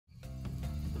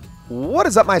What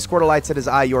is up, my Squirtleites? It is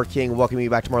I, your king, welcoming you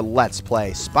back to more Let's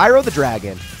Play Spyro the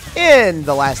Dragon. In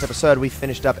the last episode, we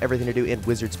finished up everything to do in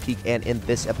Wizard's Peak, and in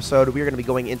this episode, we are going to be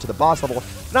going into the boss level.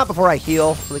 Not before I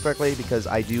heal really quickly, because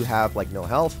I do have, like, no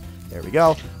health. There we go.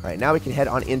 All right, now we can head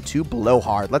on into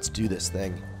Blowhard. Let's do this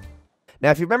thing.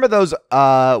 Now, if you remember those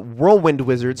whirlwind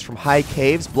wizards from High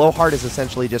Caves, Blowhard is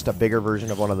essentially just a bigger version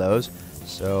of one of those.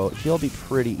 So he'll be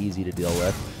pretty easy to deal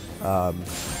with.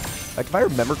 Like, if I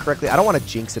remember correctly, I don't want to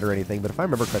jinx it or anything, but if I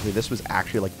remember correctly, this was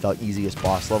actually, like, the easiest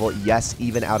boss level. Yes,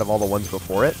 even out of all the ones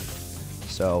before it.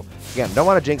 So, again, don't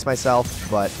want to jinx myself,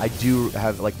 but I do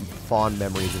have, like, fond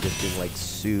memories of this being, like,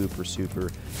 super,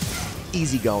 super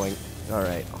easygoing. All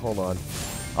right, hold on.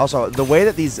 Also, the way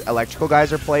that these electrical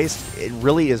guys are placed, it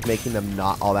really is making them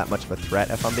not all that much of a threat,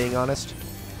 if I'm being honest.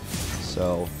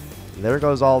 So, there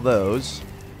goes all those.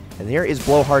 And here is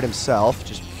Blowhard himself.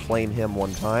 Just flame him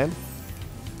one time.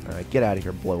 Alright, get out of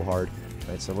here, Blowhard.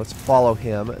 Alright, so let's follow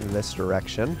him in this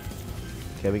direction.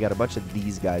 Okay, we got a bunch of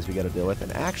these guys we got to deal with.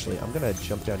 And actually, I'm going to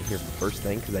jump down here first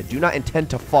thing, because I do not intend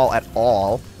to fall at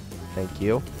all. Thank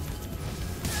you.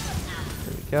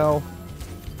 There we go.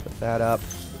 Put that up.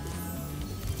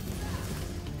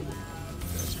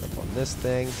 Let's jump on this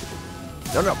thing.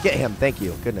 No, get him. Thank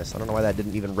you. Goodness, I don't know why that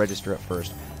didn't even register at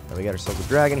first. Now we got ourselves a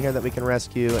dragon here that we can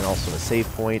rescue, and also a save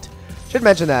point. Should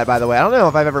mention that, by the way. I don't know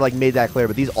if I've ever like made that clear,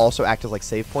 but these also act as like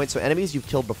save points, so enemies you've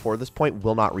killed before this point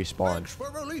will not respawn. Thanks for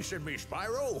releasing me,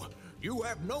 Spyro. You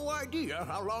have no idea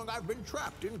how long I've been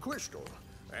trapped in Crystal,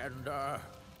 and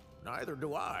neither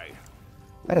do I.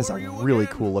 That is a really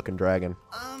cool looking dragon.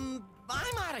 I'm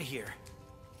out of here.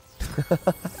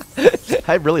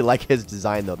 I really like his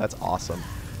design though. That's awesome.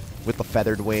 With the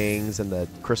feathered wings and the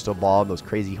crystal ball and those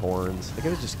crazy horns. Like, it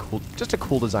was just cool. Just a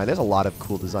cool design. There's a lot of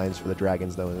cool designs for the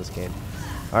dragons, though, in this game.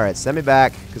 Alright, send me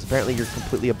back, because apparently you're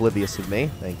completely oblivious of me.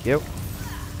 Thank you.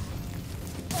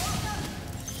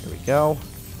 There we go.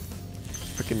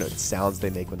 Freaking sounds they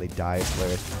make when they die is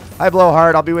hilarious. Hi,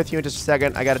 Blowhard. I'll be with you in just a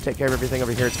second. I got to take care of everything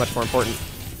over here. It's much more important.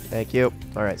 Thank you.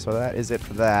 Alright, so that is it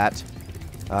for that.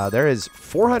 There is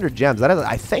 400 gems. That is,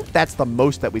 I think that's the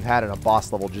most that we've had in a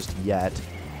boss level just yet.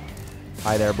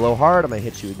 Hi there, Blowhard. I'm gonna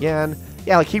hit you again.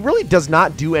 Yeah, like, he really does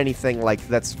not do anything like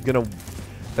that's gonna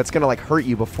like hurt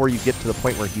you before you get to the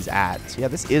point where he's at. So yeah,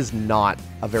 this is not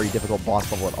a very difficult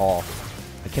boss level at all.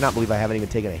 I cannot believe I haven't even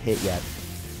taken a hit yet.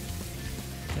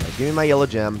 Right, give me my yellow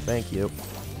gem. Thank you.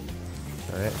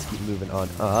 Alright, let's keep moving on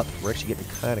up. We're actually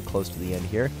getting kind of close to the end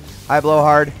here. Hi,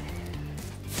 Blowhard.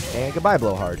 And goodbye,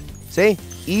 Blowhard. See?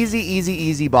 Easy, easy,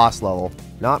 easy boss level.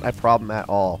 Not a problem at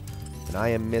all. And I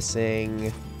am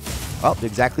missing... Oh,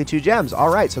 exactly 2 gems.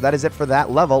 All right, so that is it for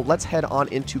that level. Let's head on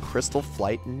into Crystal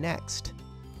Flight next.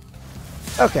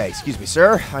 Okay, excuse me,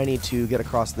 sir. I need to get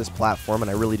across this platform, and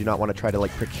I really do not want to try to,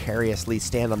 like, precariously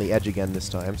stand on the edge again this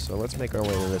time. So let's make our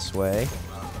way this way.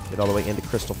 Get all the way into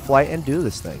Crystal Flight and do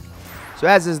this thing. So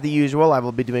as is the usual, I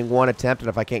will be doing one attempt, and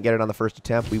if I can't get it on the first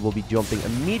attempt, we will be jumping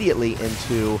immediately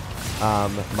into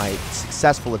my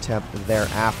successful attempt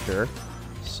thereafter.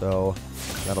 So...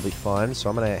 that'll be fun. So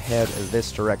I'm going to head in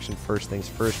this direction first things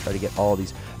first. Try to get all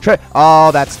these...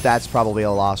 Oh, that's probably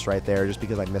a loss right there just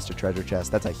because I missed a treasure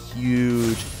chest. That's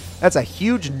a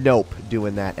huge nope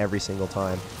doing that every single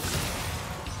time.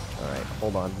 Alright,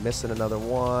 hold on. Missing another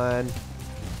one.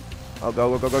 Oh,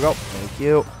 go. Thank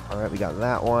you. Alright, we got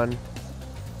that one.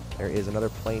 There is another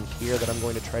plane here that I'm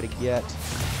going to try to get.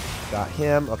 Got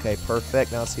him. Okay,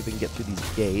 perfect. Now let's see if we can get through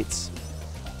these gates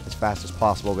as fast as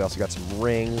possible. We also got some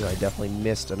rings. I definitely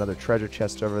missed another treasure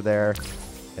chest over there.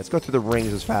 Let's go through the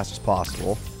rings as fast as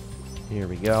possible. Here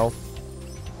we go.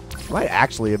 I might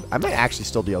actually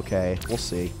still be okay. We'll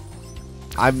see.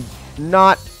 I'm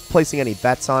not placing any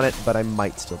bets on it, but I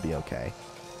might still be okay.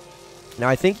 Now,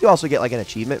 I think you also get like an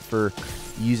achievement for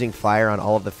using fire on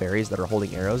all of the fairies that are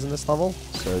holding arrows in this level.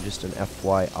 So just an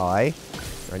FYI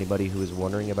for anybody who is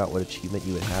wondering about what achievement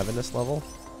you would have in this level.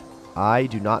 I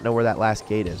do not know where that last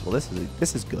gate is. Well, this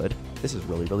is good. This is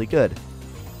really, really good.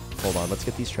 Hold on. Let's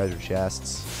get these treasure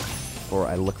chests before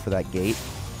I look for that gate.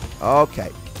 Okay.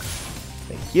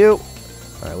 Thank you.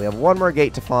 All right, we have one more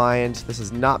gate to find. This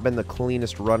has not been the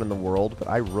cleanest run in the world, but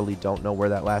I really don't know where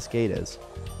that last gate is.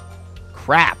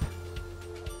 Crap.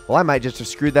 Well, I might just have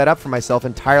screwed that up for myself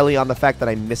entirely on the fact that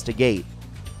I missed a gate.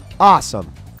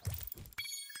 Awesome.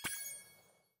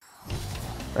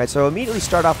 Alright, so immediately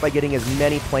start off by getting as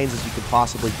many planes as you can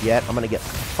possibly get. I'm going to get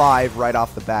 5 right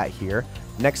off the bat here.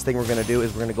 Next thing we're going to do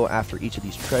is we're going to go after each of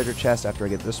these treasure chests after I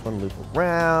get this one, loop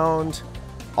around,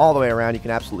 all the way around. You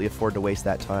can absolutely afford to waste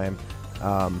that time.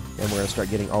 And we're going to start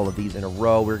getting all of these in a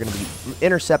row. We're going to be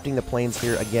intercepting the planes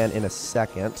here again in a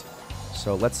second.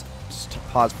 So let's Just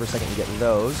pause for a second and get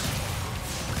those.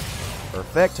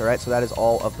 Perfect. All right, so that is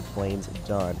all of the planes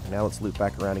done. Now let's loop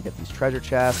back around and get these treasure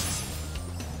chests.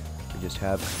 We just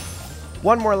have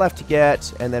one more left to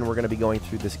get, and then we're going to be going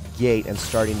through this gate and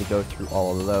starting to go through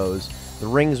all of those. The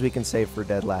rings we can save for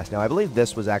dead last. Now, I believe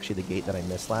this was actually the gate that I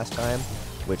missed last time,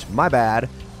 which, my bad.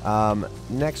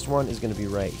 Next one is going to be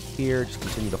right here. Just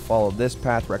continue to follow this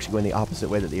path. We're actually going the opposite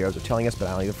way that the arrows are telling us, but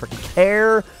I don't even freaking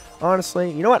care,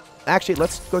 honestly. You know what? Actually,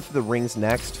 let's go through the rings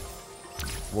next.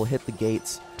 We'll hit the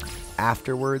gates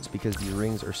afterwards because the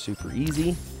rings are super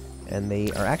easy, and they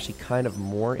are actually kind of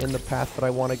more in the path that I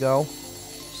want to go.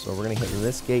 So we're going to hit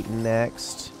this gate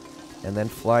next, and then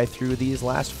fly through these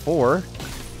last 4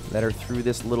 that are through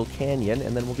this little canyon,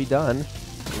 and then we'll be done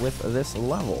with this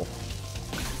level.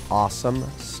 Awesome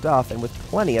stuff, and with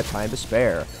plenty of time to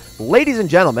spare. Ladies and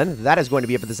gentlemen, that is going to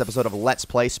be it for this episode of Let's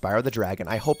Play Spyro the Dragon.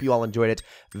 I hope you all enjoyed it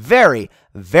very,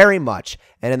 very much.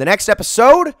 And in the next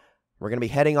episode, we're going to be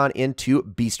heading on into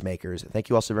Beastmakers. Thank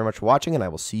you all so very much for watching, and I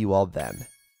will see you all then.